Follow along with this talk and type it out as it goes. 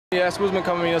Yeah, school's been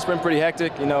coming. It's been pretty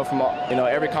hectic. From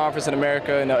every conference in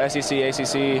America. SEC,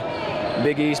 ACC,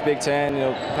 Big East, Big Ten.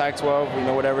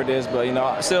 Pac-12. Whatever it is.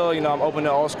 But still, I'm open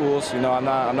to all schools. I'm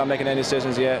not making any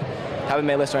decisions yet. Haven't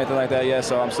made a list or anything like that yet.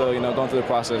 So I'm still, going through the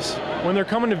process. When they're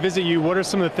coming to visit you, what are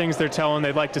some of the things they're telling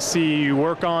they'd like to see you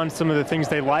work on? Some of the things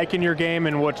they like in your game,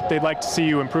 and what they'd like to see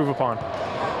you improve upon?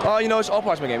 It's all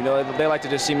parts of my game. They like to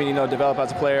just see me, develop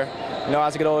as a player.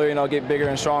 As I get older, get bigger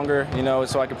and stronger,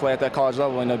 so I can play at that college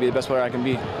level and be the best player I can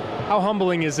be. How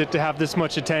humbling is it to have this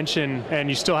much attention and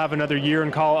you still have another year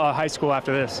in high school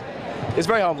after this? It's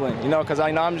very humbling, because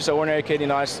I know I'm just an ordinary kid.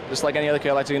 Just like any other kid,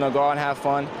 I like to, go out and have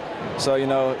fun.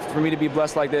 So, for me to be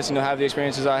blessed like this, have the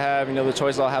experiences I have, the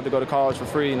choice I'll have to go to college for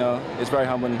free, it's very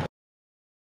humbling.